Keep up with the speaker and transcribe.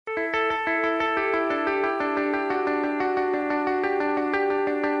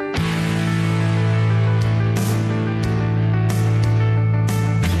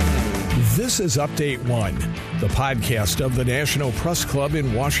This is Update One, the podcast of the National Press Club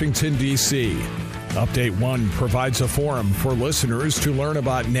in Washington, D.C. Update One provides a forum for listeners to learn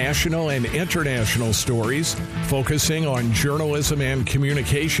about national and international stories, focusing on journalism and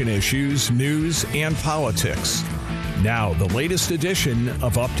communication issues, news, and politics. Now, the latest edition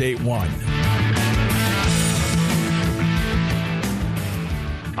of Update One.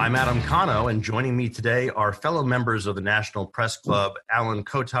 I'm Adam Cano, and joining me today are fellow members of the National Press Club, Alan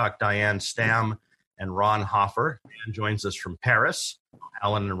Kotok, Diane Stam, and Ron Hoffer. Dan joins us from Paris.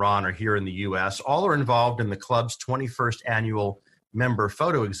 Alan and Ron are here in the U.S. All are involved in the club's 21st annual member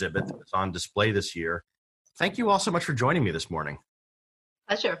photo exhibit that's on display this year. Thank you all so much for joining me this morning.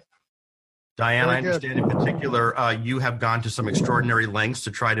 Pleasure. Diane, I understand in particular you have gone to some extraordinary lengths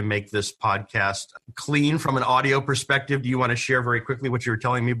to try to make this podcast clean from an audio perspective. Do you want to share very quickly what you were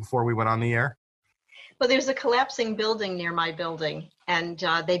telling me before we went on the air? Well, there's a collapsing building near my building, and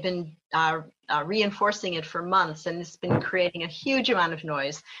they've been reinforcing it for months, and it's been creating a huge amount of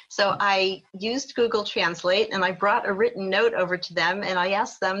noise. So I used Google Translate, and I brought a written note over to them, and I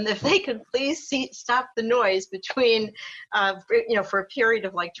asked them if they could please stop the noise between, for a period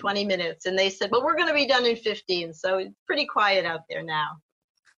of like 20 minutes. And they said, well, we're going to be done in 15. So it's pretty quiet out there now.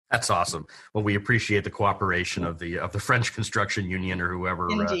 That's awesome. Well, we appreciate the cooperation of the French Construction Union or whoever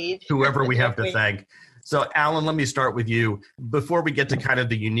we have to thank. So, Alan, let me start with you. Before we get to kind of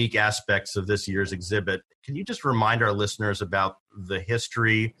the unique aspects of this year's exhibit, can you just remind our listeners about the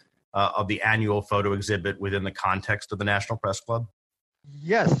history of the annual photo exhibit within the context of the National Press Club?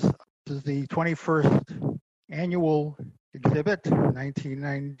 Yes, this is the 21st annual exhibit.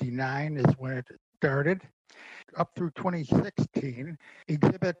 1999 is when it started. Up through 2016,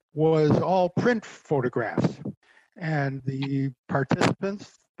 exhibit was all print photographs, and the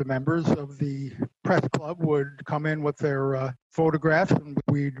participants, the members of the press club, would come in with their photographs, and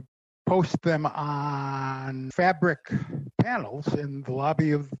we'd post them on fabric panels in the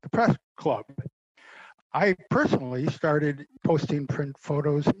lobby of the press club. I personally started posting print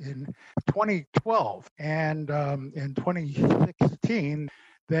photos in 2012, and in 2016,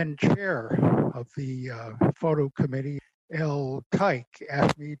 then chair of the photo committee, El Kike,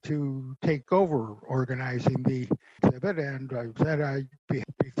 asked me to take over organizing the exhibit, and I said I'd be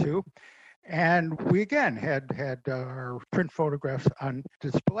happy to. And we again had our print photographs on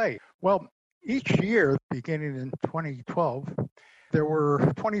display. Well, each year, beginning in 2012, there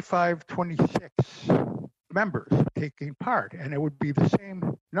were 25, 26 members taking part, and it would be the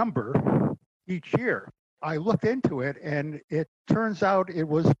same number each year. I looked into it, and it turns out it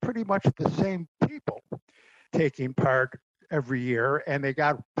was pretty much the same people taking part every year, and they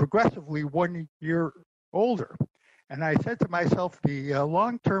got progressively 1 year older. And I said to myself, the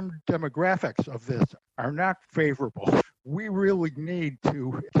long-term demographics of this are not favorable. We really need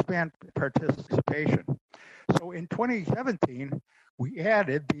to expand participation. So in 2017, we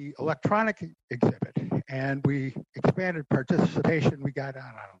added the electronic exhibit, and we expanded participation. We got,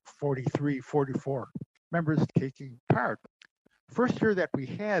 43, 44 members taking part. First year that we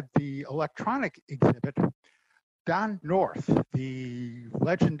had the electronic exhibit, Don North, the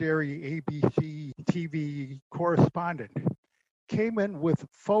legendary ABC TV correspondent, came in with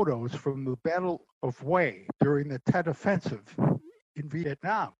photos from the Battle of Hue during the Tet Offensive in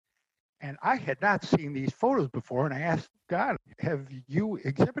Vietnam. And I had not seen these photos before, and I asked Don, have you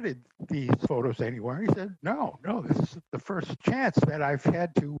exhibited these photos anywhere? And he said, no, this is the first chance that I've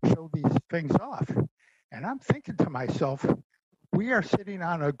had to show these things off. And I'm thinking to myself, we are sitting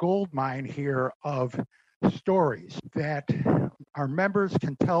on a gold mine here of stories that our members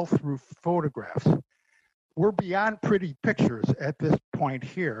can tell through photographs. We're beyond pretty pictures at this point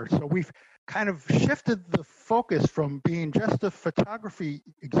here. So we've kind of shifted the focus from being just a photography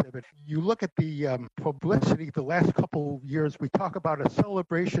exhibit. You look at the publicity the last couple of years, we talk about a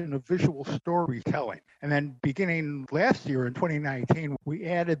celebration of visual storytelling. And then beginning last year in 2019, we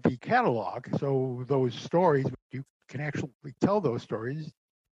added the catalog. So those stories, you can actually tell those stories,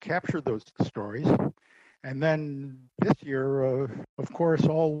 capture those stories. And then this year, of course,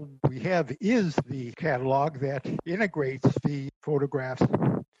 all we have is the catalog that integrates the photographs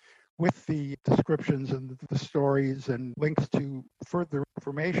with the descriptions and the stories and links to further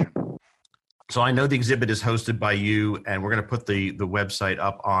information. So I know the exhibit is hosted by you, and we're going to put the website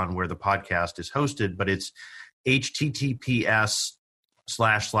up on where the podcast is hosted, but it's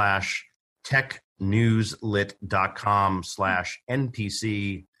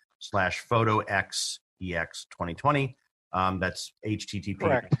That's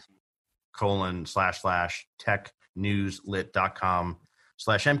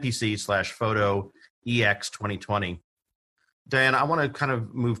http://technewslit.com/npc/photoex2020. Diana, I want to kind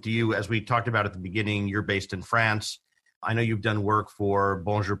of move to you. As we talked about at the beginning, you're based in France. I know you've done work for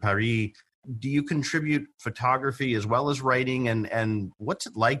Bonjour Paris. Do you contribute photography as well as writing? And what's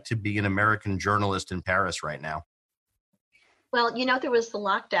it like to be an American journalist in Paris right now? Well, there was the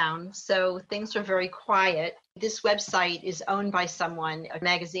lockdown, so things were very quiet. This website is owned by someone, a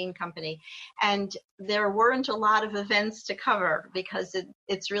magazine company, and there weren't a lot of events to cover because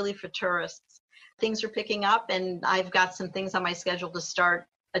it's really for tourists. Things are picking up, and I've got some things on my schedule to start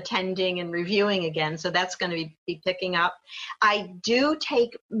attending and reviewing again, so that's going to be picking up. I do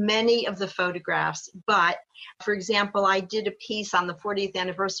take many of the photographs, but for example, I did a piece on the 40th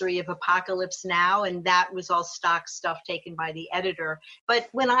anniversary of Apocalypse Now, and that was all stock stuff taken by the editor. But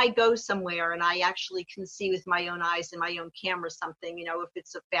when I go somewhere and I actually can see with my own eyes and my own camera something, if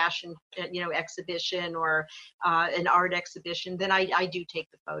it's a fashion, exhibition or an art exhibition, then I do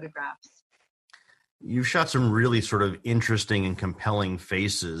take the photographs. You've shot some really sort of interesting and compelling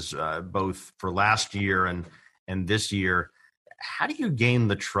faces, both for last year and this year. How do you gain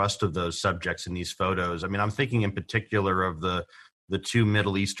the trust of those subjects in these photos? I mean, I'm thinking in particular of the two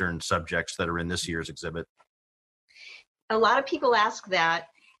Middle Eastern subjects that are in this year's exhibit. A lot of people ask that.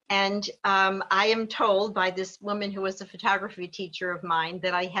 And I am told by this woman who was a photography teacher of mine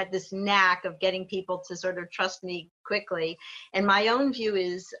that I had this knack of getting people to sort of trust me quickly. And my own view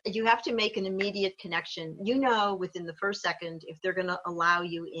is you have to make an immediate connection. Within the first second if they're going to allow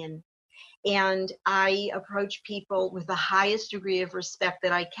you in. And I approach people with the highest degree of respect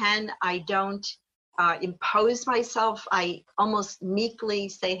that I can. I don't impose myself. I almost meekly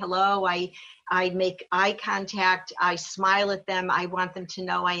say hello. I make eye contact. I smile at them. I want them to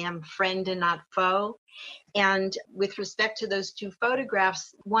know I am friend and not foe. And with respect to those two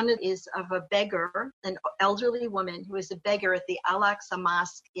photographs, one is of a beggar, an elderly woman who is a beggar at the Al-Aqsa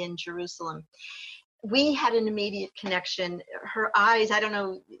Mosque in Jerusalem. We had an immediate connection. Her eyes, I don't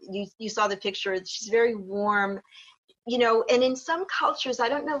know, you saw the picture, she's very warm. And in some cultures, I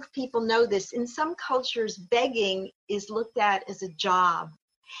don't know if people know this, in some cultures, begging is looked at as a job.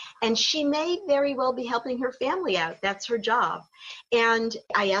 And she may very well be helping her family out. That's her job. And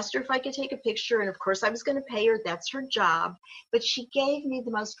I asked her if I could take a picture. And of course, I was going to pay her. That's her job. But she gave me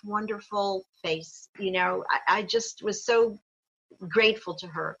the most wonderful face. I just was so grateful to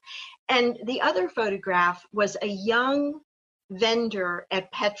her. And the other photograph was a young vendor at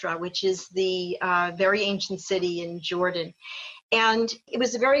Petra, which is the very ancient city in Jordan. And it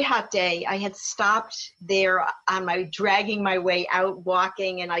was a very hot day. I had stopped there dragging my way out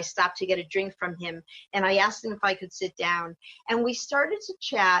walking, and I stopped to get a drink from him. And I asked him if I could sit down. And we started to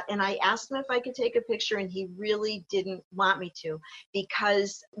chat, and I asked him if I could take a picture, and he really didn't want me to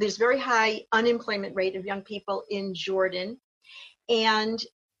because there's very high unemployment rate of young people in Jordan. And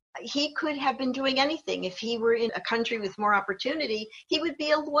he could have been doing anything. If he were in a country with more opportunity, he would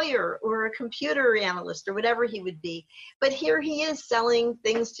be a lawyer or a computer analyst or whatever he would be. But here he is selling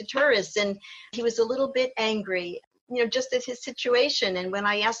things to tourists, and he was a little bit angry, just at his situation. And when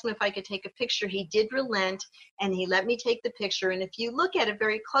I asked him if I could take a picture, he did relent, and he let me take the picture. And if you look at it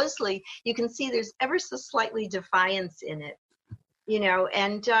very closely, you can see there's ever so slightly defiance in it.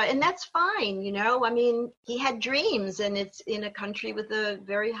 And that's fine. I mean, he had dreams, and it's in a country with a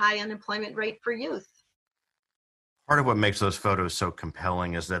very high unemployment rate for youth. Part of what makes those photos so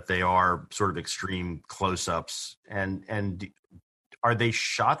compelling is that they are sort of extreme close-ups. And are they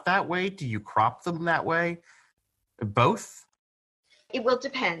shot that way? Do you crop them that way? Both? It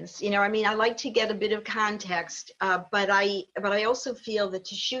depends. I like to get a bit of context, but I also feel that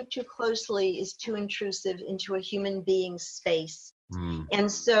to shoot too closely is too intrusive into a human being's space. And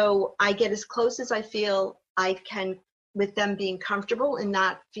so I get as close as I feel I can with them being comfortable and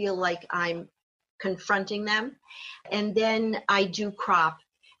not feel like I'm confronting them. And then I do crop.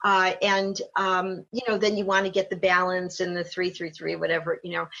 Then you want to get the balance and the 3-3-3, whatever,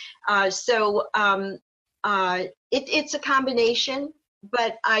 it's a combination.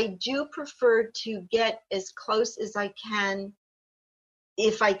 But I do prefer to get as close as I can,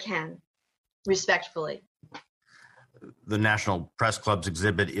 if I can, respectfully. The National Press Club's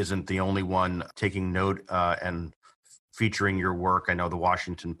exhibit isn't the only one taking note and featuring your work. I know the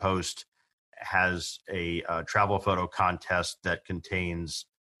Washington Post has a travel photo contest that contains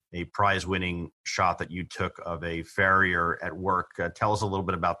a prize-winning shot that you took of a farrier at work. Tell us a little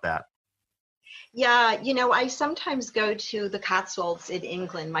bit about that. Yeah, I sometimes go to the Cotswolds in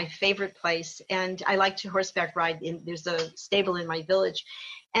England, my favorite place, and I like to horseback ride. There's a stable in my village.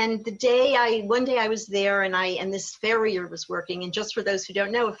 And one day I was there, and this farrier was working. And just for those who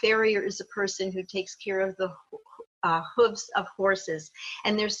don't know, a farrier is a person who takes care of the hooves of horses,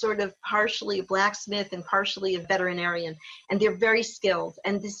 and they're sort of partially a blacksmith and partially a veterinarian, and they're very skilled.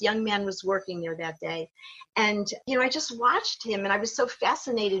 And this young man was working there that day. And, I just watched him, and I was so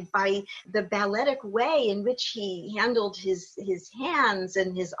fascinated by the balletic way in which he handled his hands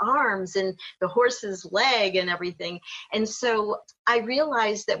and his arms and the horse's leg and everything. And so I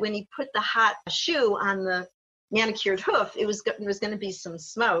realized that when he put the hot shoe on the manicured hoof, there was going to be some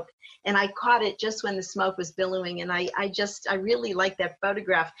smoke, and I caught it just when the smoke was billowing, and I really like that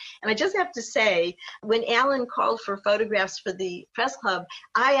photograph. And I just have to say, when Alan called for photographs for the press club,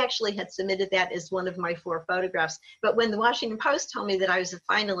 I actually had submitted that as one of my 4 photographs. But when the Washington Post told me that I was a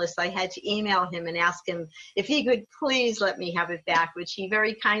finalist, I had to email him and ask him if he could please let me have it back, which he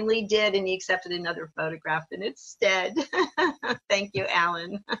very kindly did, and he accepted another photograph in its stead. Thank you,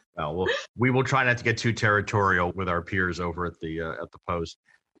 Alan. Well, we will try not to get too territorial with our peers over at the Post.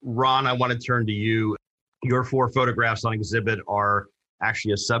 Ron, I want to turn to you. Your 4 photographs on exhibit are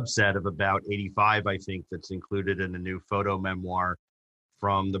actually a subset of about 85, I think, that's included in a new photo memoir,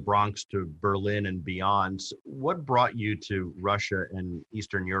 From the Bronx to Berlin and Beyond. What brought you to Russia and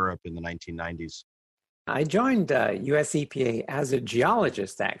Eastern Europe in the 1990s? I joined US EPA as a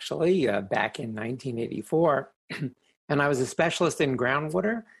geologist, actually, back in 1984. And I was a specialist in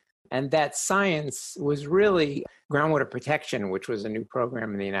groundwater. And that science was really groundwater protection, which was a new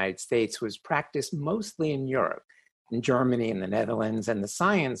program in the United States, was practiced mostly in Europe, in Germany and the Netherlands. And the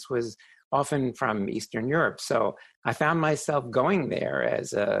science was often from Eastern Europe. So I found myself going there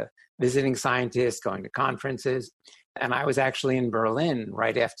as a visiting scientist, going to conferences. And I was actually in Berlin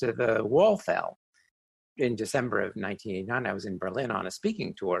right after the wall fell. In December of 1989, I was in Berlin on a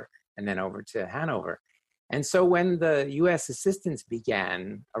speaking tour and then over to Hanover. And so when the U.S. assistance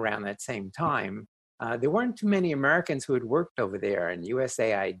began around that same time, there weren't too many Americans who had worked over there, and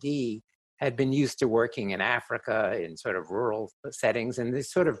USAID had been used to working in Africa in sort of rural settings, and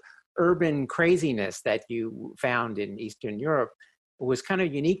this sort of urban craziness that you found in Eastern Europe was kind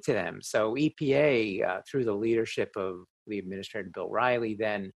of unique to them. So EPA, through the leadership of the Administrator Bill Riley,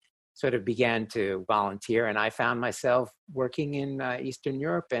 then sort of began to volunteer, and I found myself working in Eastern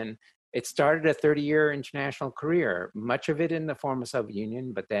Europe, and it started a 30-year international career, much of it in the former Soviet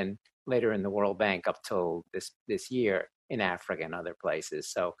Union, but then later in the World Bank up till this year in Africa and other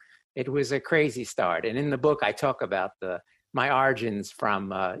places. So it was a crazy start. And in the book, I talk about my origins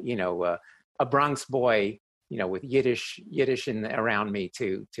from, a Bronx boy, with Yiddish around me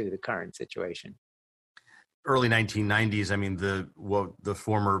to the current situation. Early 1990s, I mean, the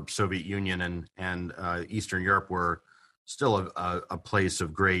former Soviet Union and Eastern Europe were still a place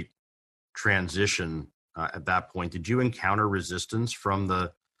of great transition at that point. Did you encounter resistance from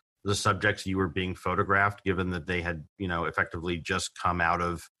the subjects you were being photographed, given that they had, effectively just come out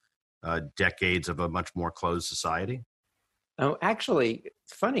of decades of a much more closed society? Oh, actually,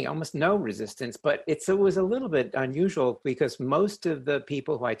 it's funny, almost no resistance, but it was a little bit unusual because most of the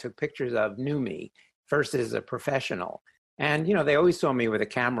people who I took pictures of knew me first as a professional. And, they always saw me with a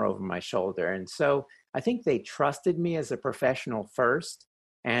camera over my shoulder. And so I think they trusted me as a professional first.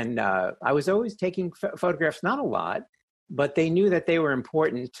 And I was always taking photographs, not a lot, but they knew that they were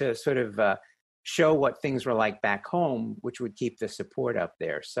important to sort of show what things were like back home, which would keep the support up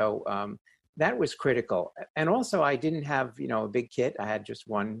there. So that was critical. And also, I didn't have, a big kit. I had just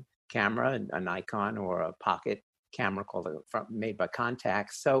one camera, a Nikon or a pocket camera made by Contax.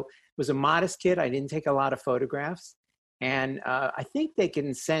 So it was a modest kit. I didn't take a lot of photographs. And I think they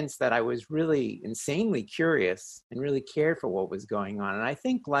can sense that I was really insanely curious and really cared for what was going on. And I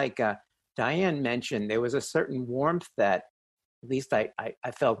think, like Diane mentioned, there was a certain warmth that at least I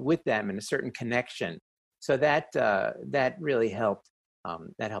felt with them, and a certain connection. So that really helped.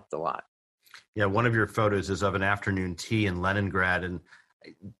 That helped a lot. Yeah, one of your photos is of an afternoon tea in Leningrad. And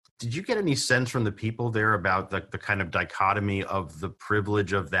did you get any sense from the people there about the kind of dichotomy of the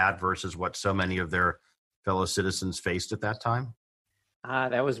privilege of that versus what so many of their fellow citizens faced at that time?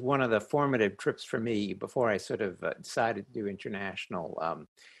 That was one of the formative trips for me before I sort of decided to do international.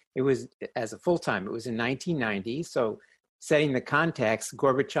 It was as a full-time. It was in 1990. So setting the context,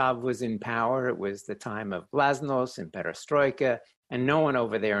 Gorbachev was in power. It was the time of glasnost and perestroika, and no one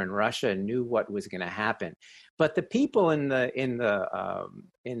over there in Russia knew what was going to happen. But the people in the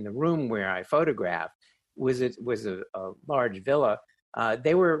room where I photographed was a large villa.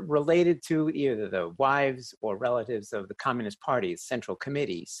 They were related to either the wives or relatives of the Communist Party's Central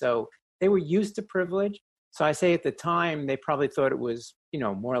Committee. So they were used to privilege. So I say at the time, they probably thought it was,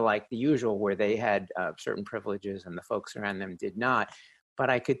 more like the usual, where they had certain privileges and the folks around them did not. But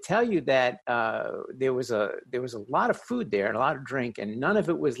I could tell you that there was a lot of food there and a lot of drink, and none of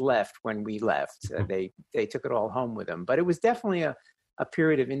it was left when we left. They took it all home with them. But it was definitely a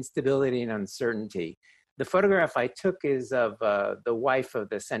period of instability and uncertainty. The photograph I took is of the wife of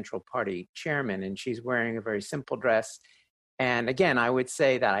the Central Party chairman, and she's wearing a very simple dress. And again, I would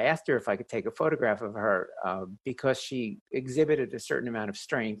say that I asked her if I could take a photograph of her because she exhibited a certain amount of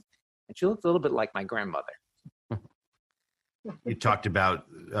strength, and she looked a little bit like my grandmother. You talked about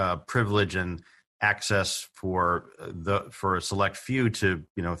privilege and access for a select few to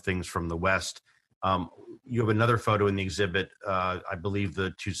things from the West. You have another photo in the exhibit. I believe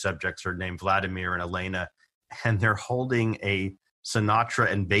the two subjects are named Vladimir and Elena, and they're holding a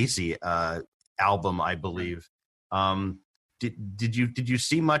Sinatra and Basie album, I believe. Did you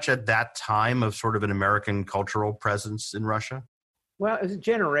see much at that time of sort of an American cultural presence in Russia? Well, it was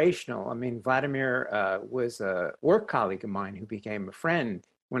generational. I mean, Vladimir was a work colleague of mine who became a friend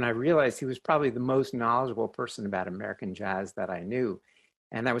when I realized he was probably the most knowledgeable person about American jazz that I knew.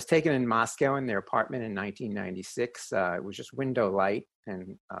 And I was taken in Moscow in their apartment in 1996. It was just window light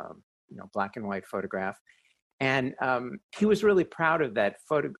and black and white photograph. And he was really proud of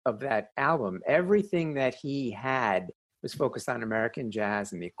that album. Everything that he had was focused on American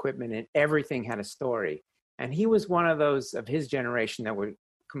jazz, and the equipment and everything had a story. And he was one of those of his generation that were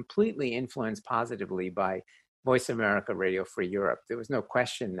completely influenced positively by Voice of America, Radio Free Europe. There was no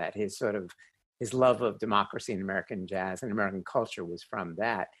question that his love of democracy and American jazz and American culture was from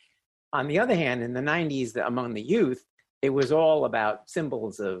that. On the other hand, in the 90s, among the youth, it was all about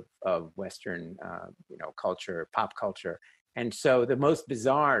symbols of Western, culture, pop culture. And so the most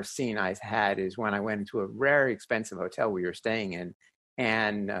bizarre scene I had is when I went into a very expensive hotel we were staying in,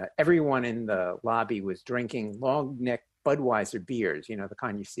 and everyone in the lobby was drinking long neck Budweiser beers, the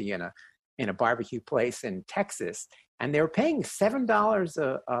kind you see in a barbecue place in Texas, and they were paying $7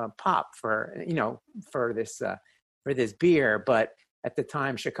 a pop for this beer. But at the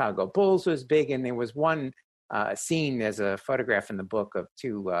time, Chicago Bulls was big, and there was one scene. There's a photograph in the book of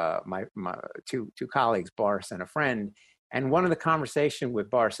two colleagues, Boris and a friend. And one of the conversation with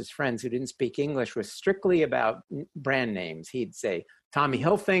Boris's friends who didn't speak English was strictly about brand names. He'd say Tommy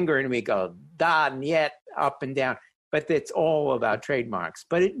Hilfiger, and we go da, niet, up and down. But it's all about trademarks.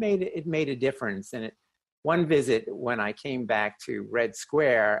 But it made a difference. And one visit when I came back to Red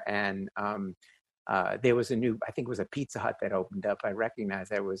Square, and there was I think it was a Pizza Hut that opened up. I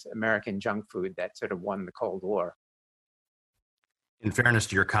recognized that it was American junk food that sort of won the Cold War. In fairness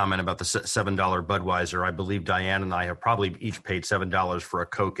to your comment about the $7 Budweiser, I believe Diane and I have probably each paid $7 for a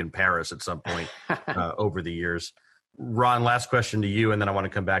Coke in Paris at some point over the years. Ron, last question to you, and then I want to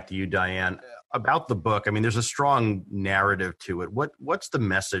come back to you, Diane. About the book, I mean, there's a strong narrative to it. What's the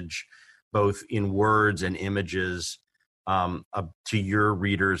message, both in words and images, to your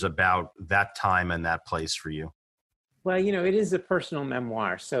readers about that time and that place for you? Well, it is a personal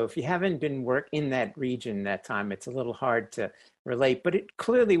memoir. So if you haven't been in that region that time, it's a little hard to relate. But it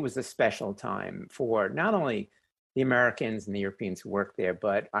clearly was a special time for not only the Americans and the Europeans who worked there,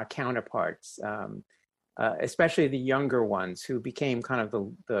 but our counterparts, especially the younger ones who became kind of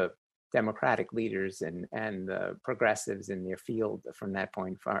the democratic leaders and the progressives in their field from that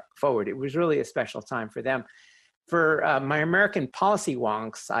point forward. It was really a special time for them. For my American policy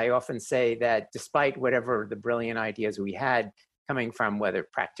wonks, I often say that despite whatever the brilliant ideas we had coming from whether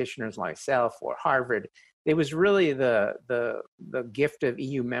practitioners like myself or Harvard, it was really the gift of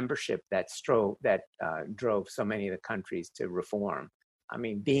EU membership that drove so many of the countries to reform. I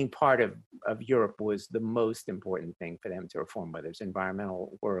mean, being part of Europe was the most important thing for them to reform, whether it's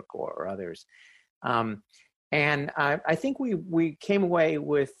environmental work or others. And I think we came away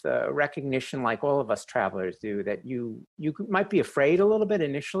with recognition, like all of us travelers do, that you might be afraid a little bit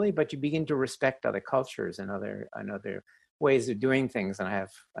initially, but you begin to respect other cultures and other ways of doing things. And I have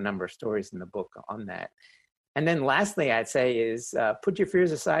a number of stories in the book on that. And then lastly, I'd say is put your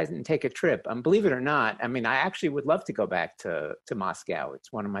fears aside and take a trip. Believe it or not, I mean, I actually would love to go back to Moscow.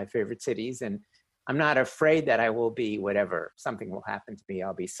 It's one of my favorite cities. And I'm not afraid that I will be something will happen to me.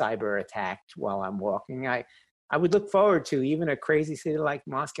 I'll be cyber attacked while I'm walking. I would look forward to even a crazy city like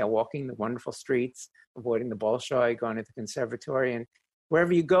Moscow, walking the wonderful streets, avoiding the Bolshoi, going to the conservatory, and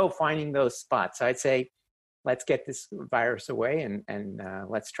wherever you go, finding those spots. So I'd say, let's get this virus away and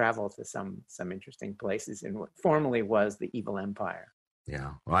let's travel to some interesting places in what formerly was the evil empire.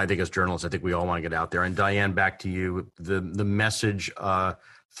 Yeah. Well, I think as journalists, I think we all want to get out there. And Diane, back to you, the message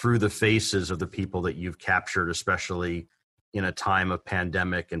through the faces of the people that you've captured, especially in a time of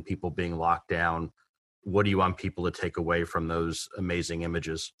pandemic and people being locked down. What do you want people to take away from those amazing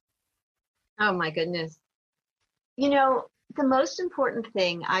images? Oh my goodness. The most important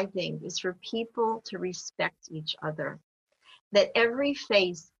thing, I think, is for people to respect each other, that every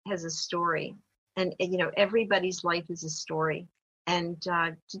face has a story, and everybody's life is a story, and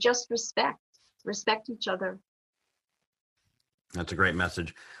to just respect each other. That's a great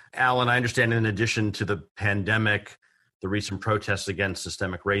message. Alan, I understand in addition to the pandemic, the recent protests against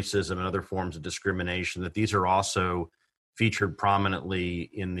systemic racism and other forms of discrimination, that these are also featured prominently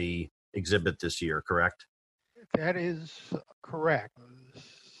in the exhibit this year, correct? That is correct.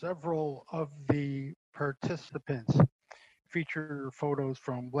 Several of the participants feature photos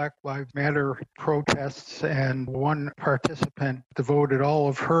from Black Lives Matter protests, and one participant devoted all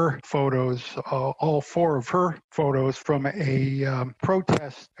of her photos, all 4 of her photos, from a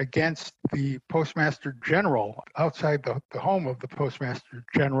protest against the Postmaster General outside the home of the Postmaster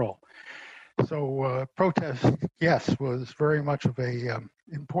General. So protest, yes, was very much of a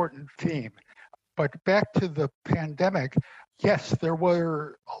important theme. But back to the pandemic, yes, there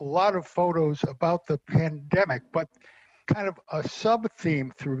were a lot of photos about the pandemic, but kind of a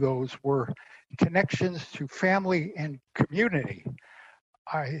sub-theme through those were connections to family and community.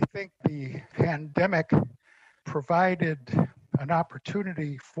 I think the pandemic provided an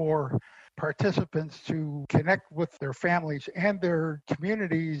opportunity for participants to connect with their families and their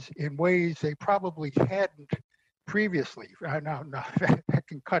communities in ways they probably hadn't previously. Now that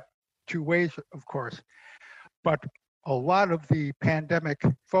can cut 2 ways, of course, but a lot of the pandemic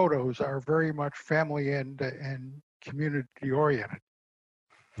photos are very much family and community oriented.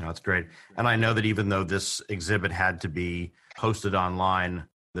 No, that's great. And I know that even though this exhibit had to be posted online,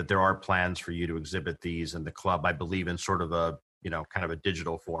 that there are plans for you to exhibit these in the club, I believe, in sort of a, kind of a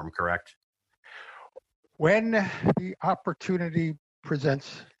digital form, correct? When the opportunity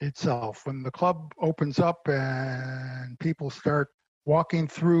presents itself, when the club opens up and people start walking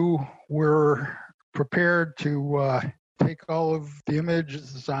through, we're prepared to take all of the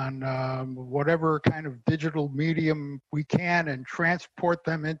images on whatever kind of digital medium we can and transport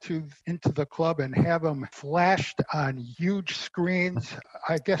them into the club and have them flashed on huge screens.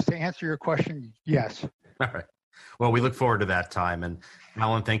 I guess to answer your question, yes. All right. Well, we look forward to that time. And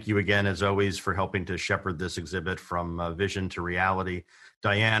Alan, thank you again, as always, for helping to shepherd this exhibit from vision to reality.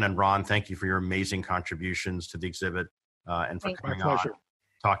 Diane and Ron, thank you for your amazing contributions to the exhibit and for coming on,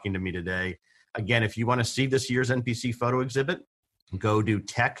 talking to me today. Again, if you want to see this year's NPC photo exhibit, go to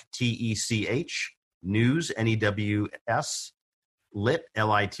tech, T-E-C-H, news, N-E-W-S,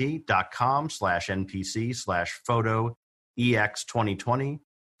 lit.com/NPC/photo EX 2020.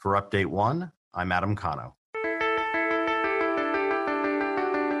 For Update 1, I'm Adam Cano.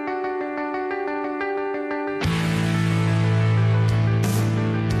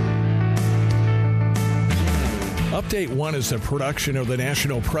 Update 1 is a production of the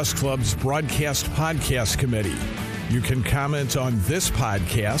National Press Club's Broadcast Podcast Committee. You can comment on this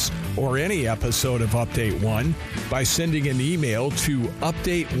podcast or any episode of Update 1 by sending an email to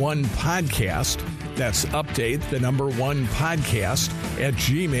update1podcast, that's update the number 1 podcast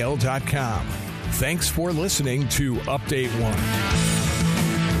 @gmail.com. Thanks for listening to Update 1.